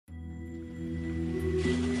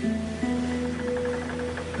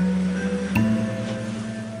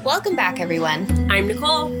Welcome back, everyone. I'm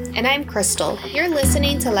Nicole. And I'm Crystal. You're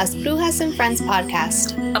listening to Las Brujas and Friends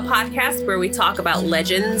podcast, a podcast where we talk about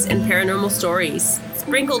legends and paranormal stories,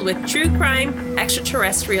 sprinkled with true crime,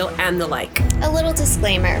 extraterrestrial, and the like. A little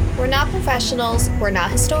disclaimer, we're not professionals, we're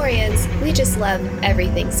not historians, we just love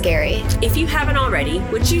everything scary. If you haven't already,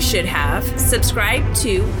 which you should have, subscribe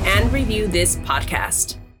to and review this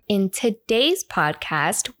podcast. In today's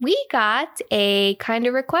podcast, we got a kind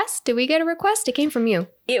of request. Did we get a request? It came from you.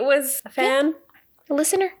 It was a fan? Yeah. A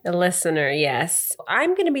listener? A listener, yes.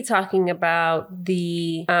 I'm going to be talking about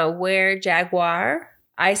the were jaguar.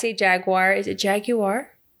 I say jaguar. Is it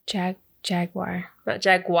jaguar? Jaguar. Not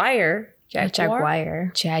jaguar.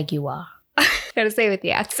 Jaguar. Jaguar. Gotta say it with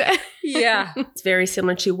the accent. Yeah. It's very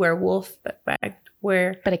similar to werewolf, but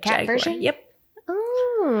a cat jaguar. version? Yep.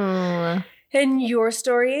 Oh. And your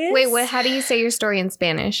story is? Wait, how do you say your story in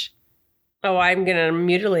Spanish? Oh, I'm going to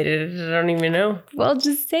mutilate it. I don't even know. Well,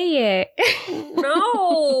 just say it.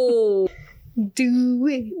 No. Do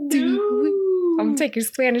it. I'm going to take your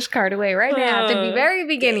Spanish card away right now at the very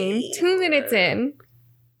beginning. 2 minutes in.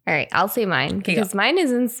 All right, I'll say mine because mine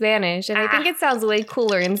is in Spanish and I think it sounds way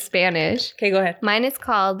cooler in Spanish. Okay, go ahead. Mine is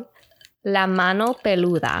called La Mano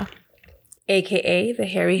Peluda. AKA the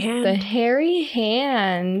hairy hand. The hairy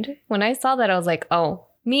hand. When I saw that, I was like, oh,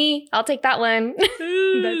 me, I'll take that one.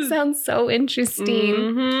 That sounds so interesting.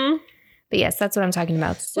 Mm-hmm. But yes, that's what I'm talking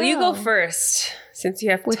about. So, well, you go first since you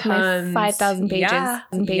have with tons. my 5,000 pages.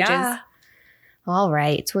 Yeah. All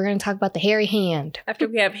right, so we're going to talk about the hairy hand. After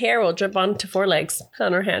we have hair, we'll jump onto 4 legs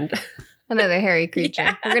on our hand. Another hairy creature.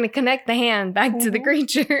 Yeah. We're going to connect the hand back to the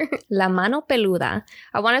creature. La Mano Peluda.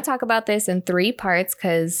 I want to talk about this in 3 parts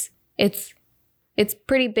because it's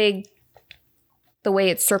pretty big the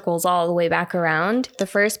way it circles all the way back around. The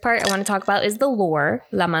first part I want to talk about is the lore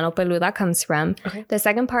La Mano Peluda comes from. Okay. The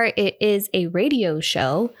second part, it is a radio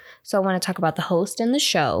show. So I want to talk about the host and the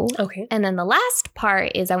show. Okay. And then the last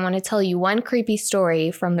part is I want to tell you one creepy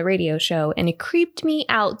story from the radio show. And it creeped me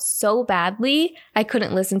out so badly, I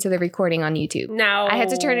couldn't listen to the recording on YouTube. No. I had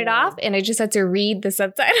to turn it off and I just had to read the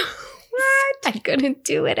subtitle. What? I couldn't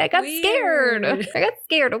do it. I got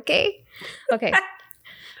scared. Okay? Okay.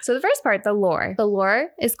 So the first part, the lore. The lore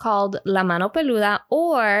is called La Mano Peluda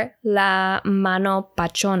or La Mano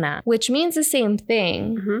Pachona, which means the same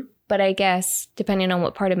thing. Mm-hmm. But I guess depending on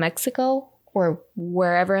what part of Mexico or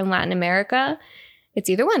wherever in Latin America, it's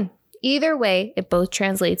either one. Either way, it both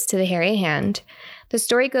translates to the hairy hand. The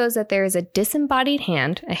story goes that there is a disembodied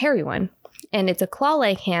hand, a hairy one, and it's a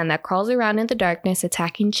claw-like hand that crawls around in the darkness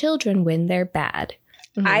attacking children when they're bad.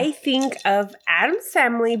 Mm-hmm. I think of Addams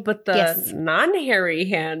Family, but the non-hairy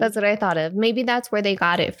hand. That's what I thought of. Maybe that's where they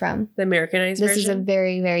got it from. The Americanized version? This is a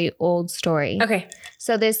very, very old story. Okay.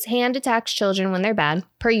 So this hand attacks children when they're bad,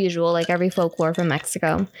 per usual, like every folklore from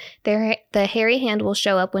Mexico. The hairy hand will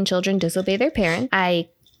show up when children disobey their parents. I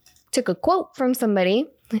took a quote from somebody.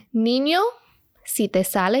 Niño, si te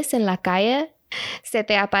sales en la calle, se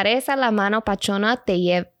te aparece la mano pachona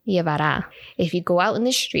te llevará. If you go out in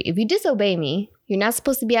the street, if you disobey me, you're not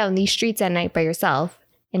supposed to be out in these streets at night by yourself.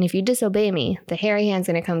 And if you disobey me, the hairy hand's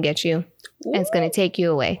going to come get you. And it's going to take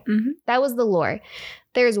you away. Mm-hmm. That was the lore.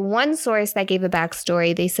 There's one source that gave a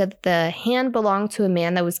backstory. They said that the hand belonged to a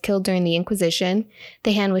man that was killed during the Inquisition.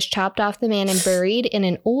 The hand was chopped off the man and buried in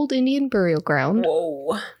an old Indian burial ground.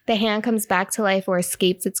 Whoa. The hand comes back to life or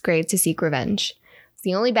escapes its grave to seek revenge. It's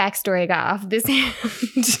the only backstory I got off this hand.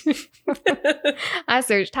 I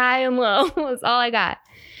searched high and low. That's all I got.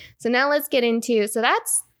 So now let's get into, so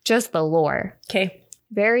that's just the lore. Okay.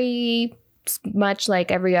 Very much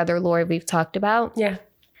like every other lore we've talked about. Yeah.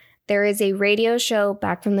 There is a radio show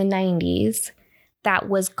back from the 90s that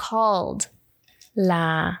was called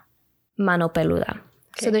La Mano Peluda.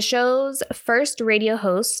 Okay. So the show's first radio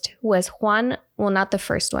host was Juan, well, not the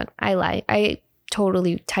first one. I lie. I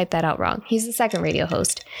totally typed that out wrong. He's the second radio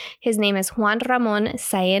host. His name is Juan Ramon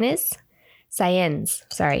Sáenz,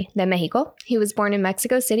 de Mexico. He was born in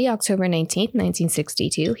Mexico City, October 19th,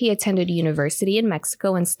 1962. He attended university in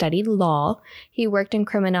Mexico and studied law. He worked in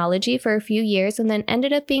criminology for a few years and then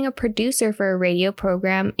ended up being a producer for a radio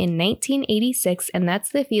program in 1986, and that's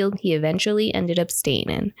the field he eventually ended up staying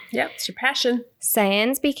in. Yeah, it's your passion.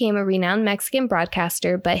 Sáenz became a renowned Mexican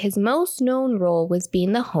broadcaster, but his most known role was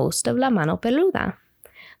being the host of La Mano Peluda.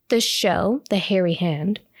 The show, The Hairy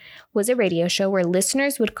Hand, was a radio show where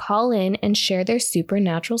listeners would call in and share their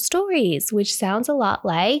supernatural stories, which sounds a lot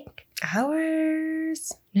like...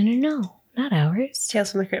 Ours. No, not ours.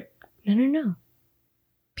 Tales from the Crypt. No.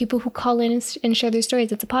 People who call in and share their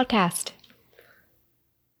stories. It's a podcast.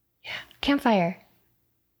 Yeah. Campfire.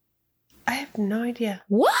 I have no idea.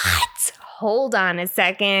 What? Hold on a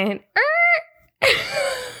second.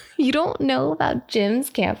 You don't know about Jim's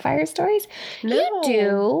campfire stories? No. You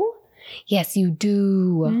do. Yes, you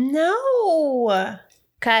do. No.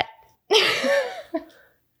 Cut.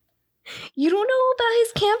 You don't know about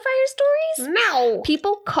his campfire stories? No.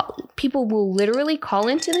 People will literally call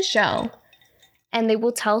into the show and they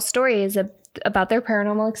will tell stories about their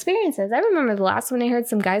paranormal experiences. I remember the last one I heard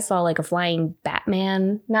some guy saw like a flying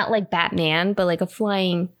Batman, not like Batman, but like a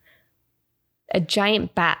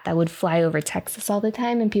giant bat that would fly over Texas all the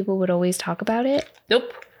time and people would always talk about it.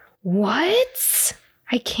 Nope. What?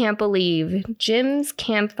 I can't believe Jim's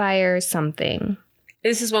campfire something.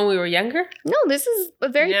 This is when we were younger? No, this is a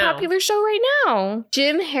very popular show right now.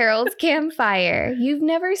 Jim Harold's Campfire. You've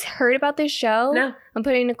never heard about this show? No. I'm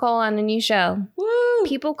putting Nicole on a new show. Woo.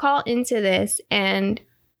 People call into this and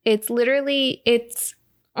it's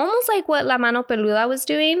almost like what La Mano Peluda was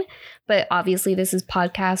doing, but obviously this is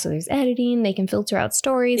podcast, so there's editing, they can filter out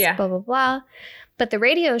stories, blah, blah, blah. But the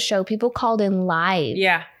radio show, people called in live.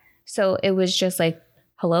 Yeah. So it was just like,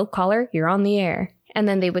 hello, caller, you're on the air. And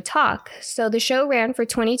then they would talk. So the show ran for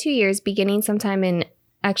 22 years, beginning sometime in,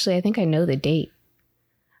 actually, I think I know the date.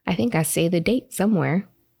 I think I say the date somewhere.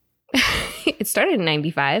 It started in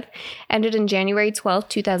 95, ended in January 12th,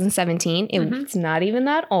 2017. It's not even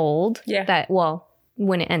that old. Yeah.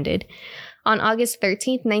 When it ended. On August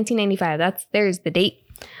 13th, 1995, there's the date.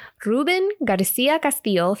 Ruben Garcia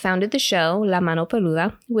Castillo founded the show La Mano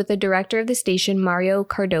Peluda with the director of the station, Mario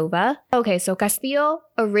Cardova. Okay, so Castillo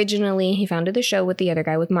originally, he founded the show with the other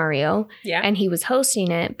guy, with Mario. Yeah. And he was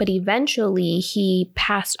hosting it, but eventually he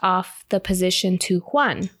passed off the position to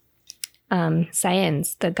Juan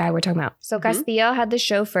Saenz, the guy we're talking about. So Castillo had the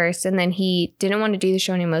show first, and then he didn't want to do the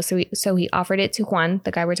show anymore, so he offered it to Juan,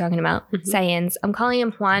 the guy we're talking about, Saenz. I'm calling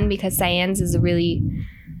him Juan because Saenz is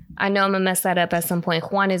I know I'm going to mess that up at some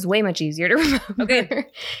point. Juan is way much easier to remember. Okay.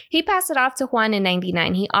 He passed it off to Juan in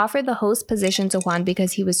 99. He offered the host position to Juan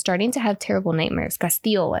because he was starting to have terrible nightmares.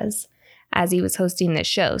 Castillo was, as he was hosting this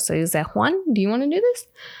show. So he said, Juan, do you want to do this?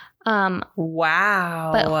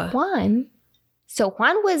 Wow. But Juan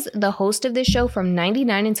was the host of this show from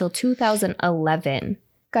 99 until 2011.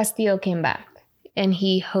 Castillo came back and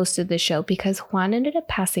he hosted the show because Juan ended up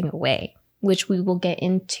passing away, which we will get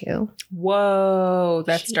into. Whoa,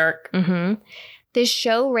 that's dark. Mm-hmm. This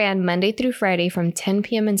show ran Monday through Friday from 10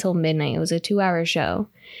 p.m. until midnight. It was a 2-hour show.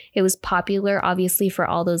 It was popular, obviously, for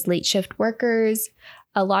all those late shift workers.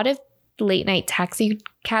 A lot of late night taxi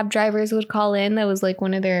cab drivers would call in. That was like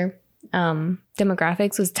one of their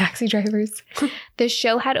demographics was taxi drivers. The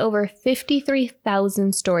show had over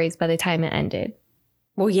 53,000 stories by the time it ended.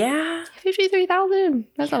 Well, yeah. 53,000.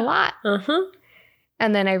 That's a lot. Uh-huh.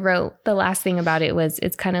 And then I wrote the last thing about it was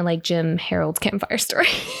it's kind of like Jim Harold's campfire story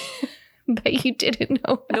that you didn't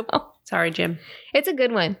know about. Nope. Sorry, Jim. It's a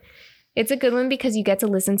good one. It's a good one because you get to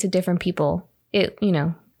listen to different people.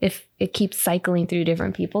 If it keeps cycling through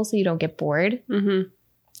different people so you don't get bored. Mm-hmm.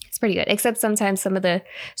 It's pretty good. Except sometimes some of the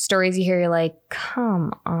stories you hear, you're like,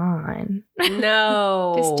 come on.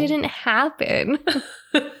 No. This didn't happen.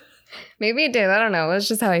 Maybe it did. I don't know. It's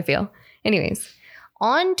just how I feel. Anyways.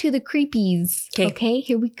 On to the creepies. Okay,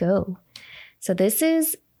 here we go. So the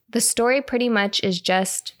story pretty much is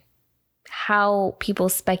just how people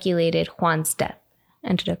speculated Juan's death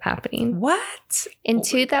ended up happening. What? In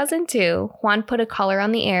 2002, Juan put a caller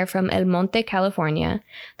on the air from El Monte, California.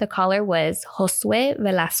 The caller was Josue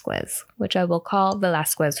Velasquez, which I will call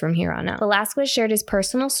Velasquez from here on out. Velasquez shared his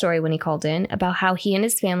personal story when he called in about how he and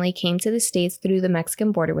his family came to the States through the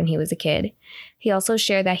Mexican border when he was a kid. He also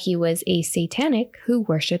shared that he was a satanic who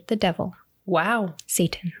worshipped the devil. Wow.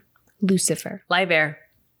 Satan. Lucifer. Live air.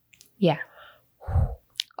 Yeah.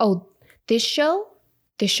 Oh, this show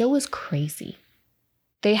was crazy.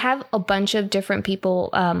 They have a bunch of different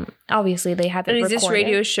people. Obviously, they have it recorded. And is this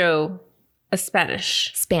radio show a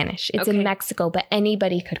Spanish? Spanish. It's in Mexico, but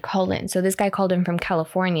anybody could call in. So this guy called in from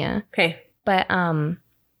California. Okay. But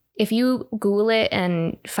if you Google it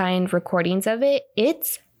and find recordings of it,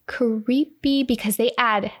 it's creepy because they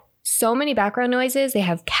add so many background noises. They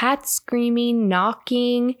have cats screaming,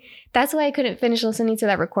 knocking. That's why I couldn't finish listening to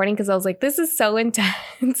that recording because I was like, this is so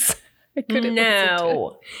intense. I couldn't listen to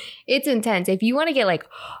it. It's intense. If you want to get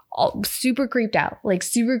super creeped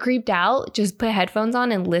out, just put headphones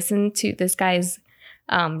on and listen to this guy's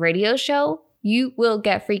radio show. You will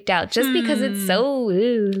get freaked out just because it's so...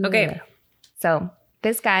 Okay. So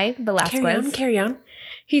this guy, Velasquez... Carry on.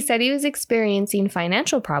 He said he was experiencing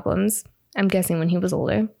financial problems, I'm guessing when he was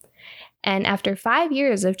older. And after 5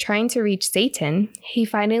 years of trying to reach Satan, he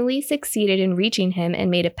finally succeeded in reaching him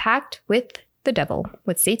and made a pact with the devil,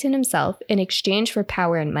 with Satan himself, in exchange for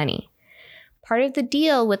power and money. part of the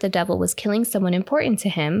deal with the devil was killing someone important to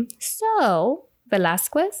him. So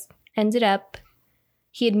Velasquez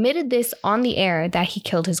he admitted this on the air that he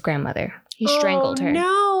killed his grandmother. He strangled her.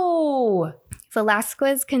 No.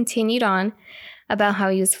 Velasquez continued on about how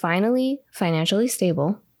he was finally financially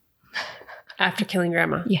stable. After killing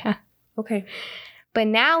grandma. Yeah. Okay. But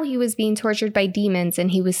now he was being tortured by demons and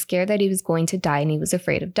he was scared that he was going to die and he was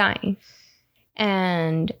afraid of dying.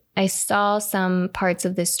 And I saw some parts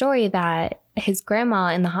of this story that his grandma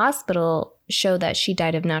in the hospital showed that she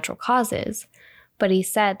died of natural causes. But he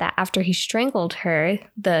said that after he strangled her,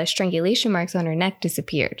 the strangulation marks on her neck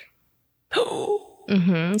disappeared.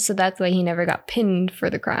 So that's why he never got pinned for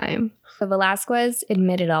the crime. So Velasquez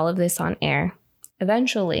admitted all of this on air.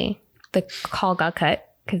 Eventually, the call got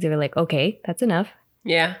cut because they were like, okay, that's enough.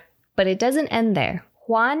 Yeah. But it doesn't end there.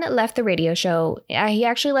 Juan left the radio show. He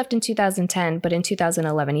actually left in 2010, but in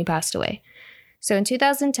 2011, he passed away. So in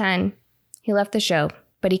 2010, he left the show,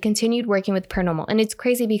 but he continued working with paranormal. And it's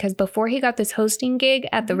crazy because before he got this hosting gig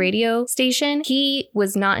at the radio station, he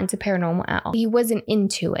was not into paranormal at all. He wasn't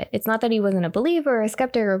into it. It's not that he wasn't a believer or a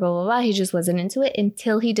skeptic or blah, blah, blah. He just wasn't into it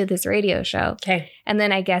until he did this radio show. Okay. And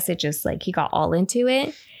then I guess it just like he got all into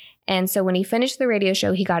it. And so when he finished the radio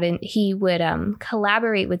show, he would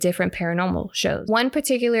collaborate with different paranormal shows. One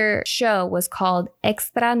particular show was called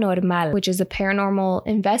Extra Normal, which is a paranormal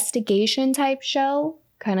investigation type show,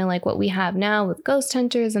 kind of like what we have now with ghost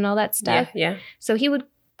hunters and all that stuff. Yeah. So he would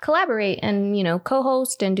collaborate and,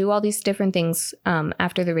 co-host and do all these different things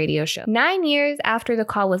after the radio show. 9 years after the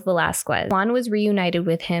call with Velasquez, Juan was reunited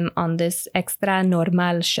with him on this Extra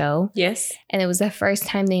Normal show. Yes. And it was the first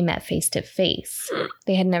time they met face to face.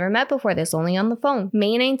 They had never met before this, only on the phone.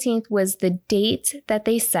 May 19th was the date that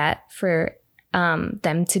they set for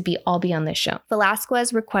them to all be on this show.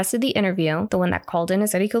 Velasquez requested the interview, the one that called in and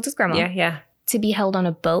said he killed his grandma. Yeah. To be held on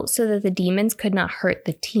a boat so that the demons could not hurt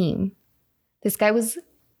the team. This guy was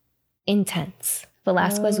intense.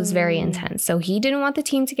 Velasquez was very intense. So he didn't want the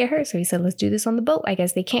team to get hurt. So he said, let's do this on the boat. I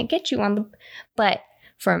guess they can't get you on the... But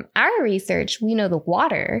from our research, we know the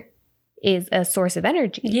water is a source of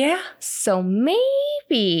energy. Yeah. So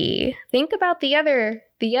maybe think about the other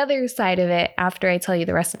side of it after I tell you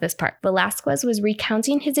the rest of this part. Velasquez was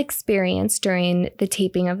recounting his experience during the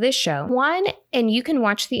taping of this show. One, and you can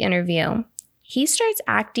watch the interview, he starts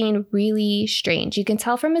acting really strange. You can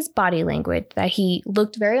tell from his body language that he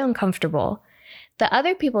looked very uncomfortable. The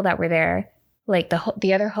other people that were there, like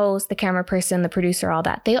the other host, the camera person, the producer, all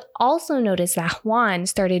that, they also noticed that Juan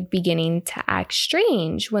started beginning to act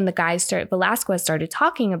strange when Velasquez started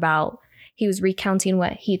talking about, he was recounting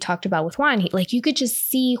what he talked about with Juan. You could just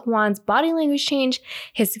see Juan's body language change,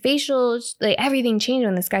 his facial, everything changed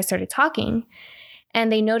when this guy started talking. And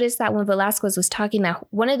they noticed that when Velasquez was talking, that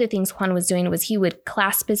one of the things Juan was doing was he would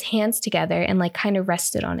clasp his hands together and kind of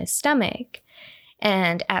rested on his stomach.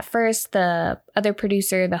 And at first, the other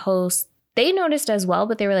producer, the host, they noticed as well,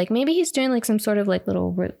 but they were like, maybe he's doing some sort of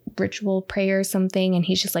little ritual prayer or something. And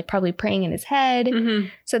he's just probably praying in his head. Mm-hmm.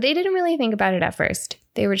 So they didn't really think about it at first.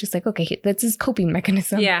 They were just like, okay, that's his coping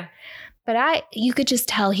mechanism. Yeah. But you could just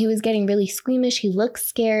tell he was getting really squeamish. He looked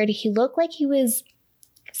scared. He looked like he was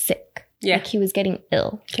sick. Yeah. Like he was getting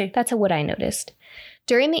ill. Okay. That's what I noticed.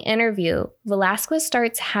 During the interview, Velasquez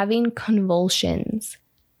starts having convulsions.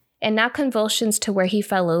 And not convulsions to where he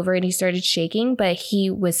fell over and he started shaking, but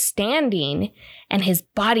he was standing and his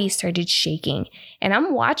body started shaking. And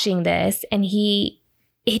I'm watching this and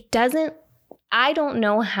I don't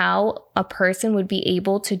know how a person would be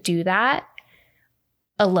able to do that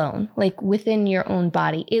alone, within your own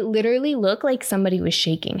body. It literally looked like somebody was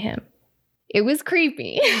shaking him. It was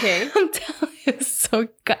creepy. Okay. I'm telling you,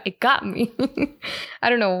 it got me. I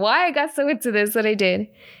don't know why I got so into this, but I did.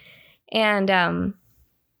 And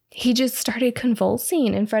he just started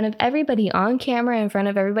convulsing in front of everybody on camera, in front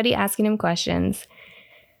of everybody asking him questions.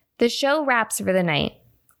 The show wraps for the night.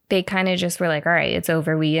 They kind of just were like, all right, it's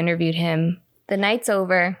over. We interviewed him. The night's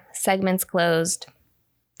over. Segment's closed.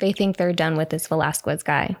 They think they're done with this Velasquez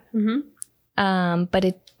guy. Mm-hmm.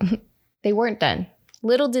 But they weren't done.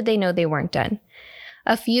 Little did they know they weren't done.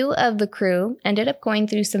 A few of the crew ended up going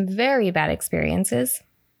through some very bad experiences.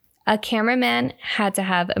 A cameraman had to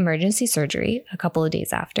have emergency surgery a couple of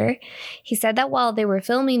days after. He said that while they were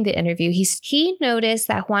filming the interview, he noticed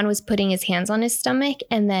that Juan was putting his hands on his stomach,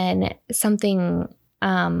 and then something,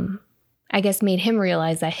 I guess, made him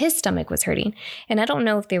realize that his stomach was hurting. And I don't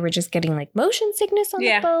know if they were just getting motion sickness on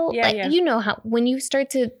the boat. Yeah. You know how when you start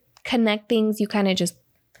to connect things, you kind of just...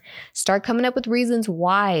 Start coming up with reasons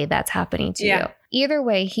why that's happening to you. Either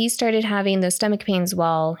way, he started having those stomach pains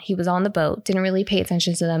while he was on the boat, didn't really pay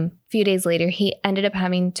attention to them. A few days later, he ended up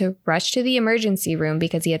having to rush to the emergency room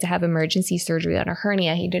because he had to have emergency surgery on a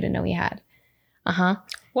hernia he didn't know he had.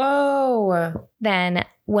 Whoa. Then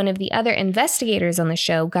one of the other investigators on the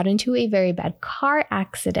show got into a very bad car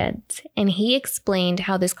accident, and he explained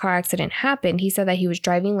how this car accident happened. He said that he was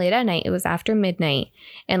driving late at night. It was after midnight,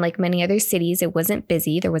 and like many other cities, it wasn't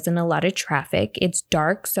busy. There wasn't a lot of traffic. It's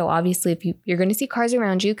dark, so obviously if you're going to see cars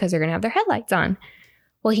around you because they're going to have their headlights on.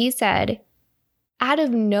 Well, he said out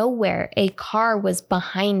of nowhere, a car was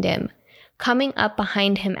behind him, coming up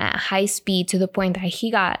behind him at high speed to the point that he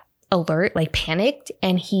got alert, like panicked,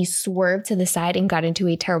 and he swerved to the side and got into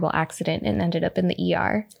a terrible accident and ended up in the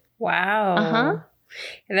ER. Wow.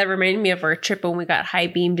 And that reminded me of our trip when we got high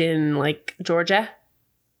beamed in like Georgia.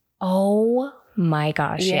 Oh my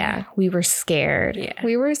gosh. Yeah. We were scared. Yeah.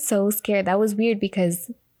 We were so scared. That was weird because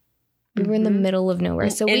we were in the middle of nowhere.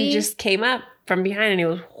 So we just came up from behind and it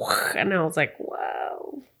was, and I was like,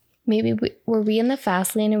 wow. Maybe were we in the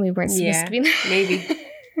fast lane and we weren't supposed to be in there? Maybe.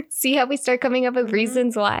 See how we start coming up with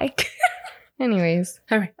reasons why? Anyways.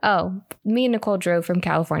 All right. Oh, me and Nicole drove from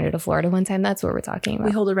California to Florida one time. That's what we're talking about.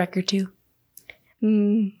 We hold a record too.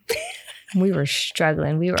 We were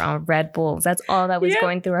struggling. We were on Red Bulls. That's all that was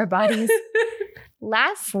going through our bodies.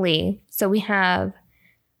 Lastly, so we have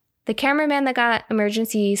the cameraman that got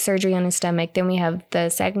emergency surgery on his stomach. Then we have the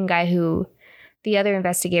second guy the other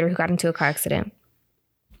investigator who got into a car accident.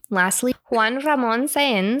 Lastly, Juan Ramon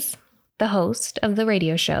Sáenz, the host of the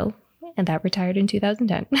radio show, and that retired in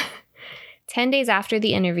 2010. 10 days after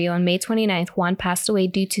the interview, on May 29th, Juan passed away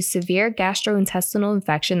due to severe gastrointestinal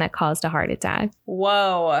infection that caused a heart attack.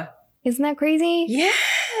 Whoa. Isn't that crazy?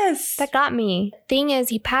 Yes. That got me. Thing is,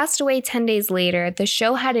 he passed away 10 days later. The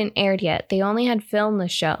show hadn't aired yet. They only had filmed the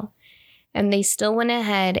show. And they still went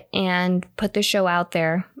ahead and put the show out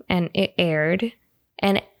there, and it aired.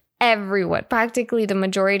 And everyone, practically the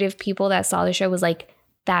majority of people that saw the show was like,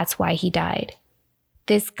 that's why he died.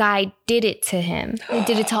 This guy did it to him. He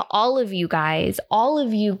did it to all of you guys. All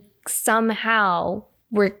of you somehow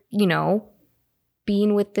were,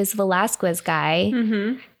 being with this Velasquez guy.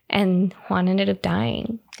 Mm-hmm. And Juan ended up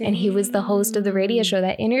dying. Dang. And he was the host of the radio show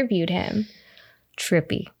that interviewed him.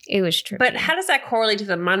 Trippy. It was trippy. But how does that correlate to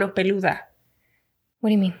the Mano Peluda? What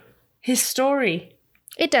do you mean? His story.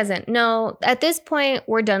 It doesn't. No, at this point,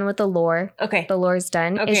 we're done with the lore. Okay. The lore's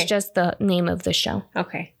done. Okay. It's just the name of the show.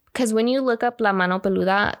 Okay. Because when you look up La Mano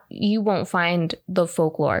Peluda, you won't find the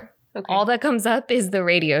folklore. Okay. All that comes up is the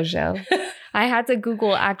radio show. I had to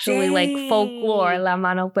Google actually like folklore La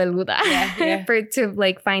Mano Peluda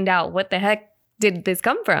to find out what the heck did this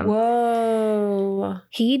come from. Whoa.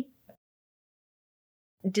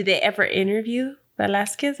 Did they ever interview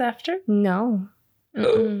Velasquez after? No.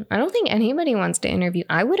 I don't think anybody wants to interview.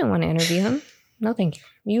 I wouldn't want to interview him. No, thank you.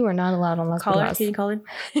 You are not allowed on Las Vegas. Can you call him?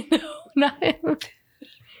 No, not him.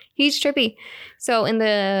 He's trippy. So in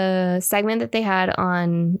the segment that they had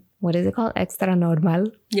on, what is it called? Extra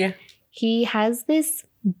Normal. Yeah. He has this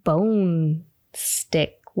bone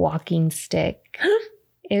stick, walking stick.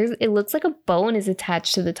 It looks like a bone is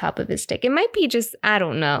attached to the top of his stick. It might be just, I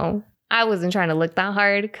don't know. I wasn't trying to look that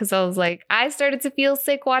hard because I was like, I started to feel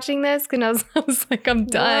sick watching this because I was like, I'm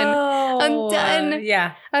done. Whoa. I'm done.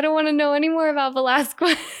 Yeah. I don't want to know any more about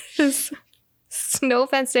Velasquez. No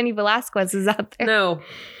offense to any Velasquez's out there. No,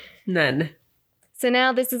 none. So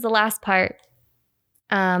now this is the last part.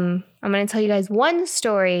 I'm going to tell you guys one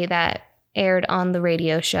story that aired on the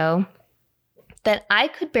radio show that I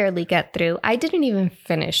could barely get through. I didn't even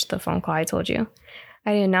finish the phone call, I told you.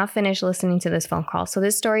 I did not finish listening to this phone call. So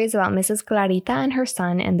this story is about Mrs. Clarita and her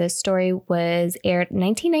son, and this story was aired in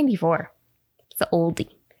 1994. It's an oldie.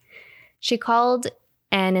 She called,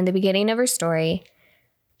 and in the beginning of her story,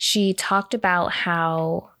 she talked about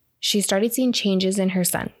how she started seeing changes in her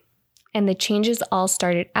son. And the changes all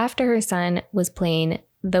started after her son was playing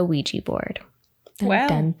the Ouija board. Dun, wow.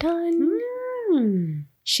 Dun, dun. Mm.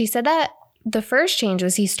 She said that the first change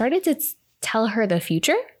was he started to tell her the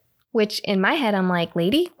future, which in my head, I'm like,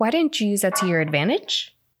 lady, why didn't you use that to your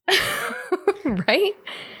advantage? Right?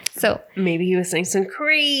 So maybe he was saying some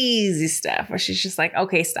crazy stuff where she's just like,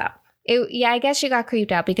 okay, stop. I guess she got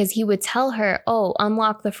creeped out because he would tell her, oh,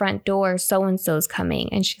 unlock the front door, so-and-so's coming.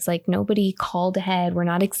 And she's like, nobody called ahead. We're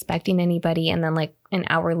not expecting anybody. And then like an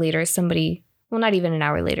hour later, not even an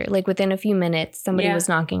hour later, like within a few minutes, somebody was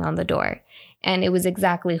knocking on the door. And it was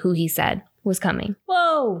exactly who he said was coming.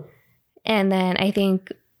 Whoa. And then I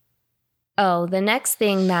think, the next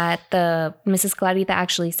thing that the Mrs. Clarita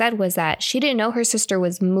actually said was that she didn't know her sister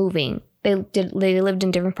was moving They lived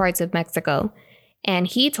in different parts of Mexico. And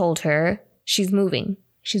he told her she's moving.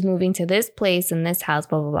 She's moving to this place in this house,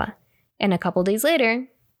 blah, blah, blah. And a couple days later,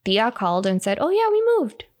 Tia called and said, oh, yeah, we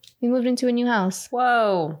moved. We moved into a new house.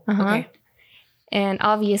 Whoa. Okay. And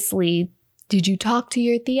obviously, did you talk to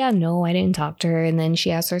your Tia? No, I didn't talk to her. And then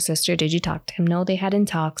she asked her sister, did you talk to him? No, they hadn't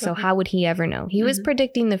talked. So how would he ever know? He was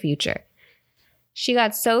predicting the future. She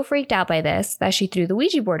got so freaked out by this that she threw the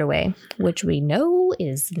Ouija board away, which we know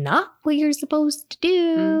is not what you're supposed to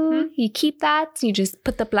do. You keep that. You just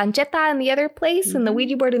put the plancheta in the other place and the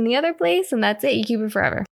Ouija board in the other place, and that's it. You keep it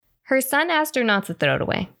forever. Her son asked her not to throw it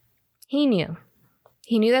away. He knew.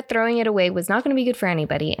 He knew that throwing it away was not going to be good for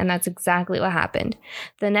anybody, and that's exactly what happened.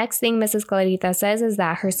 The next thing Mrs. Clarita says is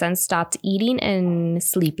that her son stopped eating and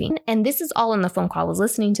sleeping. And this is all in the phone call. I was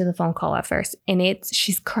listening to the phone call at first, and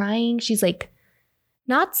she's crying. She's like,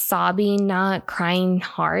 not sobbing, not crying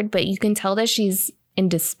hard, but you can tell that she's in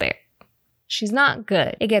despair. She's not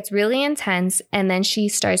good. It gets really intense, and then she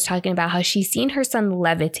starts talking about how she's seen her son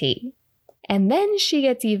levitate. And then she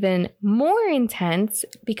gets even more intense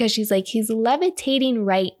because she's like, he's levitating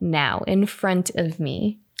right now in front of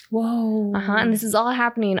me. Whoa. And this is all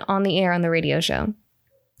happening on the air on the radio show.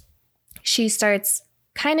 She starts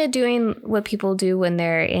kind of doing what people do when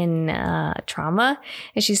they're in trauma.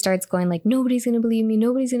 And she starts going like, nobody's going to believe me.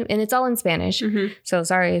 And it's all in Spanish. So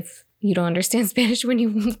sorry if you don't understand Spanish when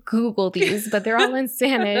you Google these, but they're all in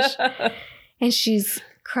Spanish. And she's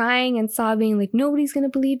crying and sobbing like, nobody's going to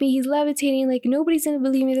believe me. He's levitating. Like, nobody's going to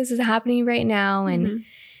believe me. This is happening right now. And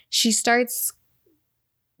she starts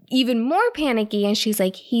even more panicky. And she's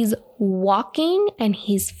like, he's walking and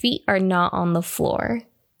his feet are not on the floor.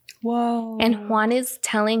 Whoa. And Juan is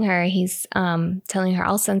telling her,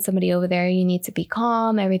 I'll send somebody over there. You need to be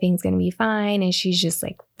calm. Everything's going to be fine. And she's just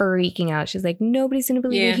like freaking out. She's like, nobody's going to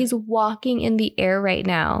believe me. He's walking in the air right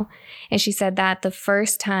now. And she said that the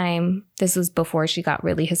first time, this was before she got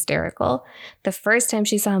really hysterical, the first time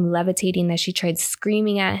she saw him levitating, that she tried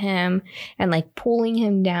screaming at him and like pulling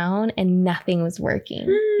him down, and nothing was working.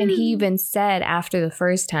 And he even said after the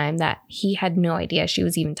first time that he had no idea she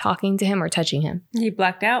was even talking to him or touching him. He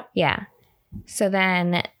blacked out. Yeah. So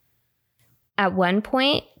then at one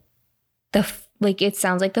point, it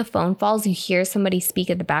sounds like the phone falls. You hear somebody speak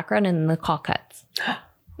in the background and then the call cuts.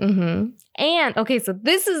 And okay, so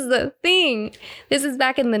this is the thing. This is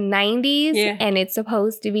back in the 90s and it's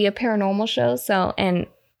supposed to be a paranormal show. So, and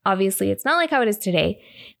obviously it's not like how it is today.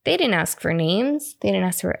 They didn't ask for names. They didn't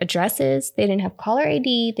ask for addresses. They didn't have caller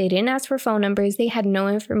ID. They didn't ask for phone numbers. They had no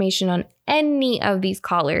information on any of these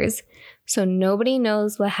callers. So nobody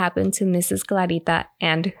knows what happened to Mrs. Clarita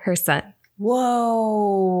and her son.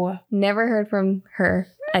 Whoa. Never heard from her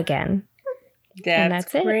again. That's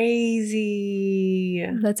crazy.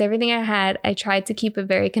 That's everything I had. I tried to keep it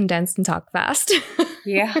very condensed and talk fast.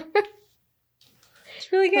 Yeah.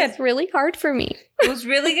 It's really good. It's really hard for me. It was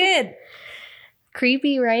really good.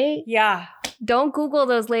 Creepy, right? Yeah. Don't Google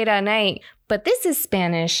those late at night. But this is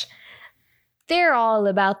Spanish. They're all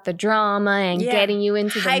about the drama and getting you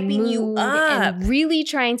into the mood you up. And really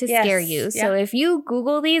trying to scare you. So if you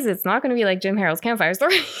Google these, it's not going to be like Jim Harold's Campfire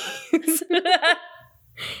Stories.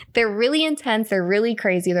 They're really intense. They're really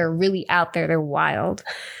crazy. They're really out there. They're wild.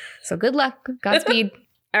 So good luck. Godspeed.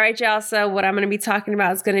 All right, y'all. So what I'm going to be talking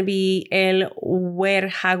about is going to be El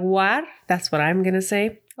Werjaguar. That's what I'm going to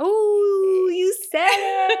say. Oh, you said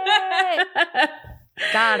it.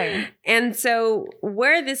 Got her. And so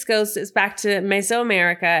where this goes is back to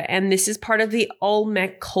Mesoamerica, and this is part of the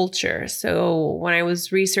Olmec culture. So when I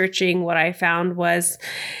was researching, what I found was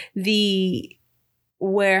the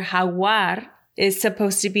Werjaguar is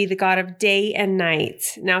supposed to be the god of day and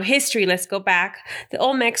night. Now, history, let's go back. The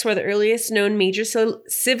Olmecs were the earliest known major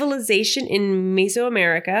civilization in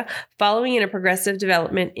Mesoamerica, following in a progressive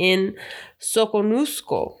development in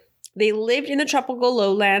Soconusco. They lived in the tropical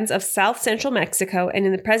lowlands of south-central Mexico and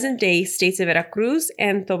in the present-day states of Veracruz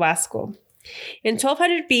and Tabasco. In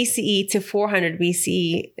 1200 BCE to 400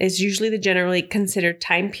 BCE is usually the generally considered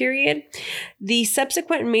time period. The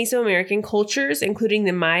subsequent Mesoamerican cultures, including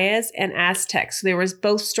the Mayas and Aztecs, so there was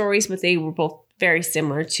both stories, but they were both very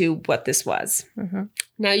similar to what this was.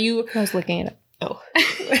 Now I was looking it up. Oh.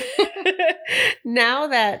 Now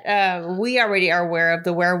that we already are aware of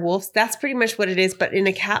the werewolves, that's pretty much what it is, but in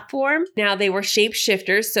a cat form. Now, they were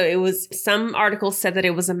shapeshifters, so it was, some articles said that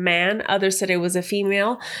it was a man, others said it was a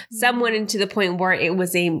female. Some went into the point where it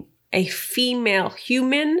was a female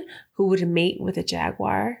human who would mate with a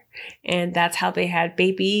jaguar, and that's how they had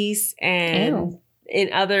babies, and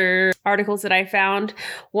in other articles that I found,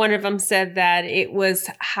 one of them said that it was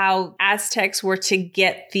how Aztecs were to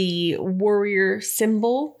get the warrior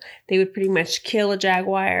symbol. They would pretty much kill a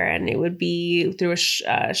jaguar, and it would be through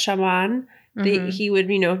a shaman. He would,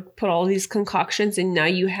 put all these concoctions, and now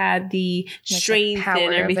you had the strength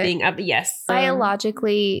and everything up. Yes.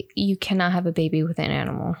 Biologically, you cannot have a baby with an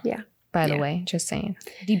animal. Yeah. By the way, just saying.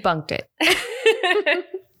 Debunked it.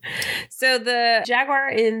 So the jaguar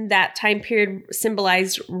in that time period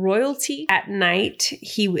symbolized royalty. At night,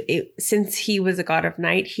 since he was a god of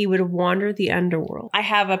night, he would wander the underworld. I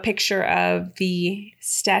have a picture of the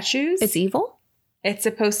statues. It's evil? It's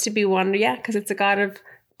supposed to be one, because it's a god of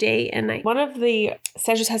day and night. One of the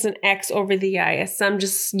statues has an X over the eye. Some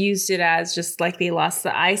just used it as just like they lost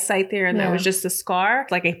the eyesight there, and that was just a scar,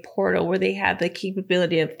 like a portal where they had the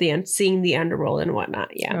capability of seeing the underworld and whatnot.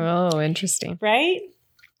 Yeah. Oh, interesting. Right?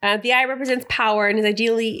 The eye represents power and is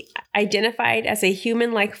ideally identified as a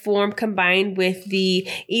human-like form combined with the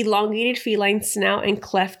elongated feline snout and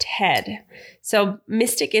cleft head. So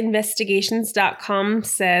mysticinvestigations.com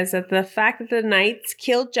says that the fact that the knights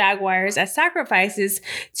killed jaguars as sacrifices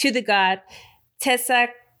to the god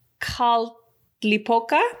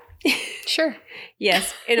Tezcatlipoca. Sure.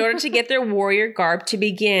 Yes. In order to get their warrior garb to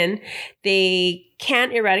begin, they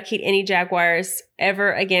can't eradicate any jaguars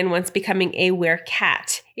ever again once becoming a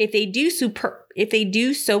werecat. If they do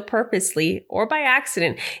so purposely or by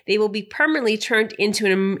accident, they will be permanently turned into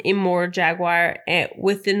an immortal jaguar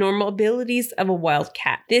with the normal abilities of a wild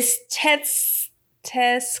cat. This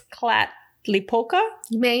Tezcatlipoca,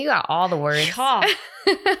 man, you got all the words.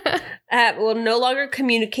 Will no longer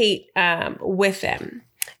communicate with them.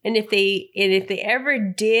 And if they ever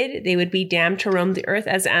did, they would be damned to roam the earth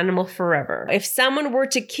as an animal forever. If someone were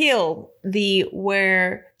to kill the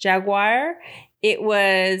were-jaguar, it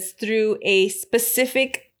was through a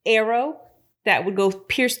specific arrow that would go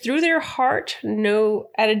pierce through their heart,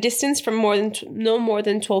 at a distance from no more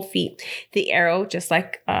than 12 feet. The arrow, just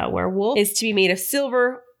like a werewolf, is to be made of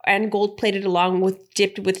silver and gold plated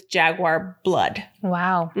dipped with jaguar blood.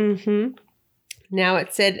 Wow. Mm-hmm. Now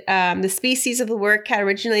it said the species of the werecat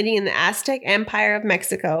originating in the Aztec Empire of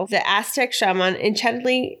Mexico. The Aztec shaman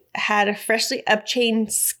enchantedly had a freshly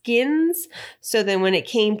upchained skins. So then when it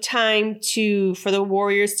came time for the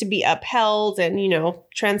warriors to be upheld and,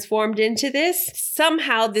 transformed into this,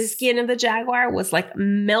 somehow the skin of the jaguar was like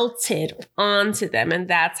melted onto them. And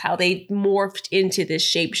that's how they morphed into this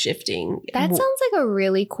shape-shifting. That sounds like a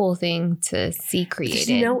really cool thing to see created.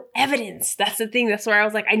 There's no evidence. That's the thing. That's where I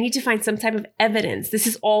was like, I need to find some type of evidence. This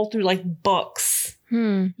is all through like books.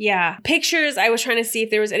 Yeah. Pictures, I was trying to see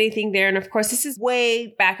if there was anything there. And of course, this is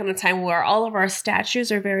way back in the time where all of our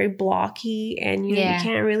statues are very blocky and you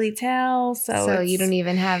can't really tell. So you don't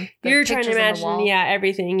even have you're trying to imagine,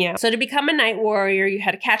 everything. Yeah. So to become a night warrior, you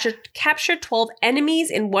had to capture 12 enemies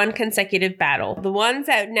in one consecutive battle. The ones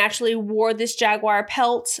that naturally wore this jaguar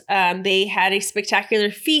pelt, they had a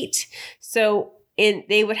spectacular feat. So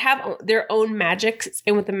they would have their own magics.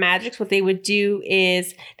 And with the magics, what they would do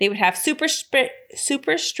is they would have super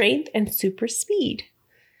strength and super speed.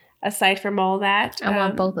 Aside from all that, I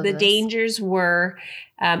want both of the those. dangers were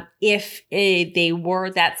if they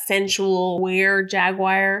were that sensual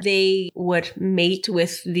were-jaguar, they would mate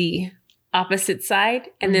with the opposite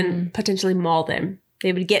side and then potentially maul them.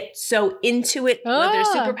 They would get so into it with their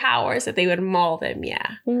superpowers that they would maul them.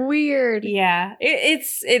 Yeah. Weird. Yeah.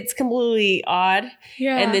 It's completely odd.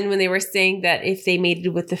 Yeah. And then when they were saying that if they mated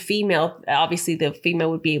with the female, obviously the female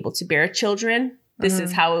would be able to bear children. This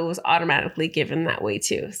is how it was automatically given that way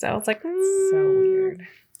too. So it's like, so weird.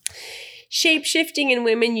 Shape-shifting in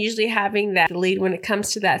women usually having that lead when it comes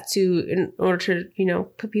to that too, in order to,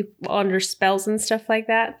 put people under spells and stuff like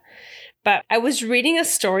that. But I was reading a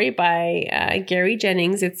story by Gary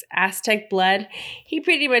Jennings. It's Aztec Blood. He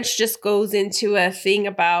pretty much just goes into a thing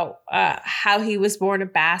about how he was born a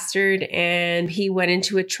bastard and he went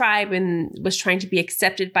into a tribe and was trying to be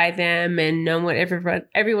accepted by them and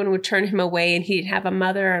everyone would turn him away and he didn't have a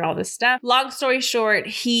mother and all this stuff. Long story short,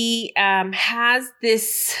 he has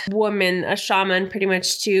this woman, a shaman pretty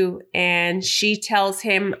much too, and she tells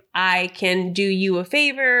him, I can do you a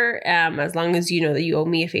favor as long as you know that you owe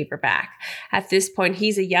me a favor back. At this point,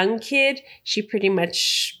 he's a young kid. She pretty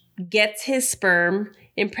much gets his sperm,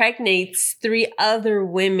 impregnates 3 other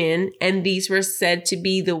women, and these were said to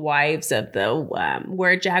be the wives of the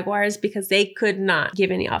were-jaguars because they could not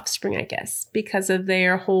give any offspring, I guess, because of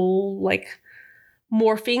their whole,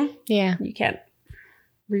 morphing. Yeah. You can't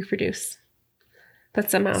reproduce.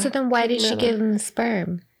 But somehow. So then why did she give him the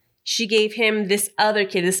sperm? She gave him this other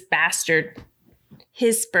kid, this bastard.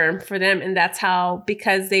 his sperm for them. And that's how,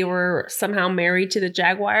 because they were somehow married to the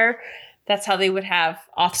jaguar, that's how they would have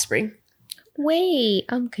offspring. Wait,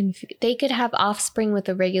 I'm confused. They could have offspring with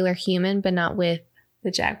a regular human, but not with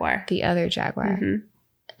The jaguar. the other jaguar. Mhm.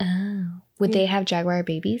 Oh. Would they have jaguar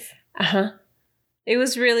babies? Uh-huh. It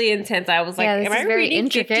was really intense. I was like, Yeah, this am is I very reading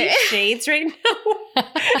intricate. 50 Shades right now?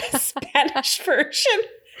 Spanish version.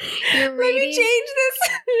 You're Let me reading? change this.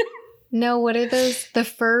 No, what are those? The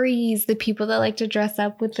furries, the people that like to dress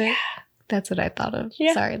up with it. That's what I thought of.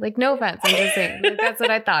 Yeah. Sorry, like no offense. I'm just saying. Like, that's what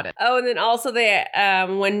I thought of. Oh, and then also they,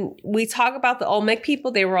 when we talk about the Olmec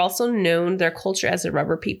people, they were also known, their culture, as the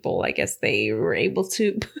rubber people. I guess they were able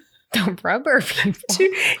to, The rubber people.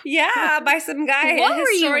 by some guy. What were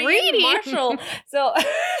you historian reading? Marshall. So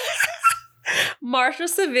Marshall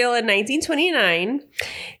Seville in 1929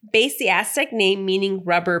 based the Aztec name meaning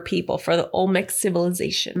rubber people for the Olmec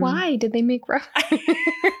civilization. Why did they make rubber?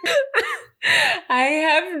 I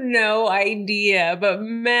have no idea, but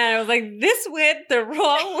man, I was like, this went the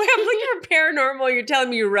wrong way. I'm looking for paranormal. You're telling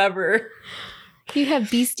me rubber. You have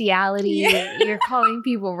bestiality. Yeah. You're calling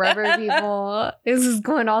people rubber people. This is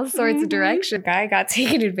going all sorts of directions. Guy got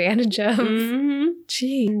taken advantage of. Mm-hmm.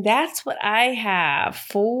 Gee. That's what I have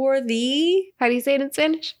for the. How do you say it in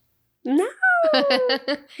Spanish? No.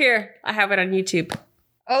 Here, I have it on YouTube.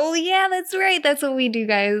 Oh, yeah, that's right. That's what we do,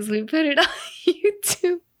 guys. We put it on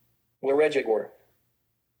YouTube. Larejigor.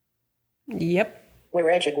 Yep.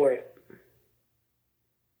 Larejigor.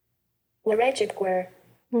 Larejigor.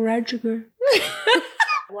 Roger.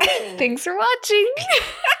 Watching. Thanks for watching.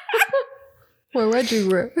 Where would you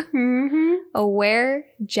were? Mm-hmm. Aware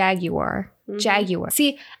jaguar. Jaguar.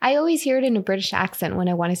 See, I always hear it in a British accent when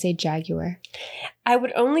I want to say jaguar. I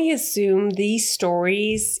would only assume these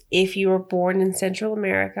stories, if you were born in Central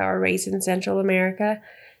America or raised in Central America,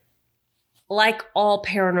 like all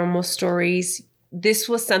paranormal stories, this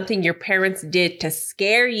was something your parents did to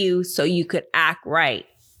scare you so you could act right.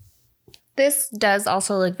 This does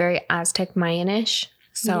also look very Aztec Mayan-ish.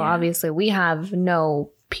 So Yeah. obviously we have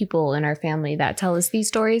no people in our family that tell us these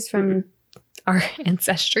stories from our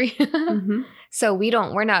ancestry. Mm-hmm. So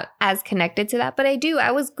we're not as connected to that. But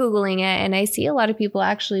I was Googling it and I see a lot of people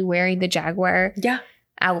actually wearing the jaguar Yeah.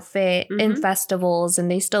 outfit in Mhm. festivals, and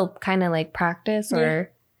they still kind of like practice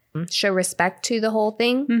or show respect to the whole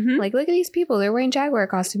thing. Mm-hmm. Like, look at these people. They're wearing jaguar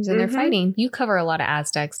costumes and Mhm. they're fighting. You cover a lot of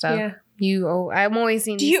Aztec stuff. Yeah. I'm always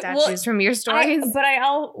seeing Do these you- well, statues from your stories. But I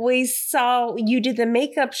always saw you did the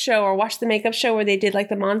makeup show or watched the makeup show where they did like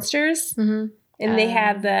the monsters Mm-hmm. and they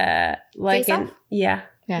had the like Face Off? yeah.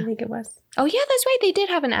 Yeah. I think it was. Oh, yeah, that's right. They did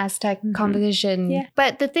have an Aztec Mhm. competition. Yeah.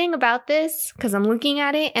 But the thing about this, because I'm looking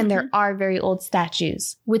at it, and there are very old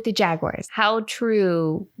statues with the jaguars. How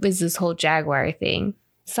true is this whole jaguar thing?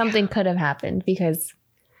 Something could have happened because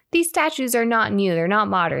these statues are not new. They're not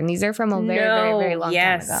modern. These are from a very, very, very long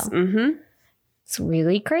time ago. Mm-hmm. It's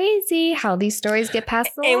really crazy how these stories get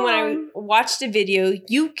passed along. And when I watched the video,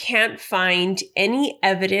 you can't find any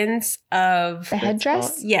evidence of The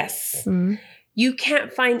headdress? Yes. Mhm. You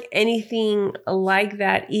can't find anything like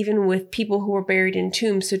that, even with people who were buried in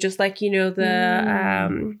tombs. So just like, the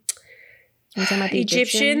You're talking about the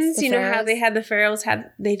Egyptians, the you know how pharaohs? they had the pharaohs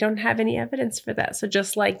they don't have any evidence for that. So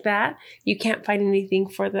just like that, you can't find anything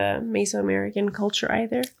for the Mesoamerican culture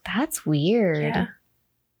either. That's weird. Yeah.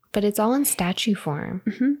 But it's all in statue form.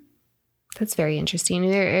 Mhm. That's very interesting.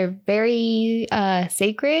 They're very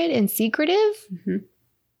sacred and secretive, Mhm.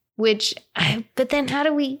 but then how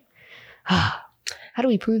do we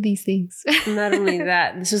prove these things? Not only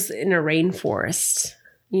that, this was in a rainforest.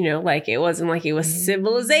 Like it wasn't like it was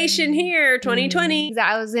civilization here, 2020.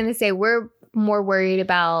 I was going to say, we're more worried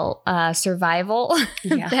about survival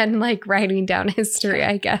Yeah. than like writing down history,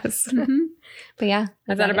 I guess. Mhm. But yeah.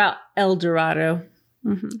 I thought about El Dorado.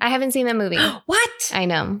 Mhm. I haven't seen that movie. What? I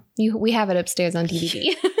know. We have it upstairs on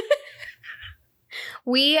DVD.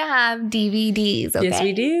 We have DVDs. Okay? Yes,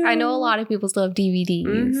 we do. I know a lot of people still have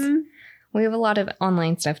DVDs. Mhm. We have a lot of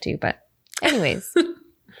online stuff too. But anyways,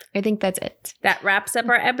 I think that's it. That wraps up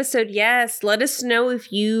our episode. Yes. Let us know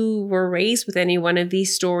if you were raised with any one of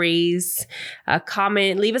these stories.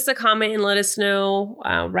 Leave us a comment and let us know.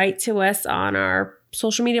 Write to us on our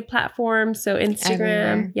social media platforms. So Instagram.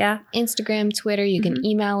 Everywhere. Yeah. Instagram, Twitter. You can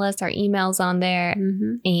email us. Our email's on there.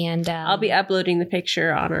 Mm-hmm. And I'll be uploading the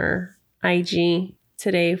picture on our IG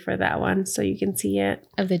today for that one so you can see it.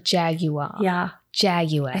 of the Jaguar. Yeah.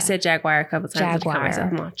 Jaguar. I said Jaguar a couple times. Jaguar. I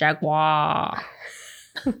caught myself. Jaguar.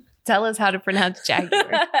 Tell us how to pronounce Jaguar.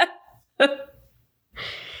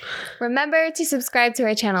 Remember to subscribe to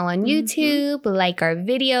our channel on YouTube. Like our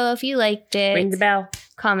video if you liked it. Ring the bell.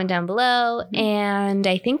 comment down below. And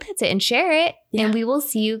I think that's it. And share it. Yeah. And we will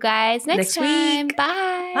see you guys next time. week.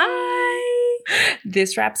 Bye. Bye.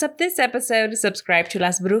 This wraps up this episode. Subscribe to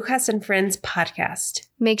Las Brujas and Friends podcast.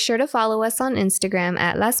 Make sure to follow us on Instagram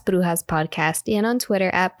at Las Brujas Podcast and on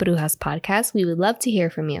Twitter at Brujas Podcast. We would love to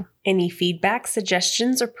hear from you. Any feedback,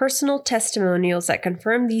 suggestions, or personal testimonials that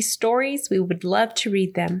confirm these stories, we would love to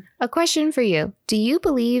read them. A question for you. Do you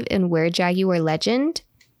believe in Were Jaguar legend?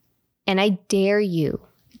 And I dare you,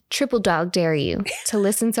 triple dog dare you, to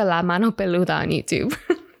listen to La Mano Peluda on YouTube.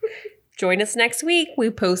 Join us next week.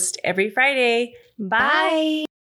 We post every Friday. Bye. Bye.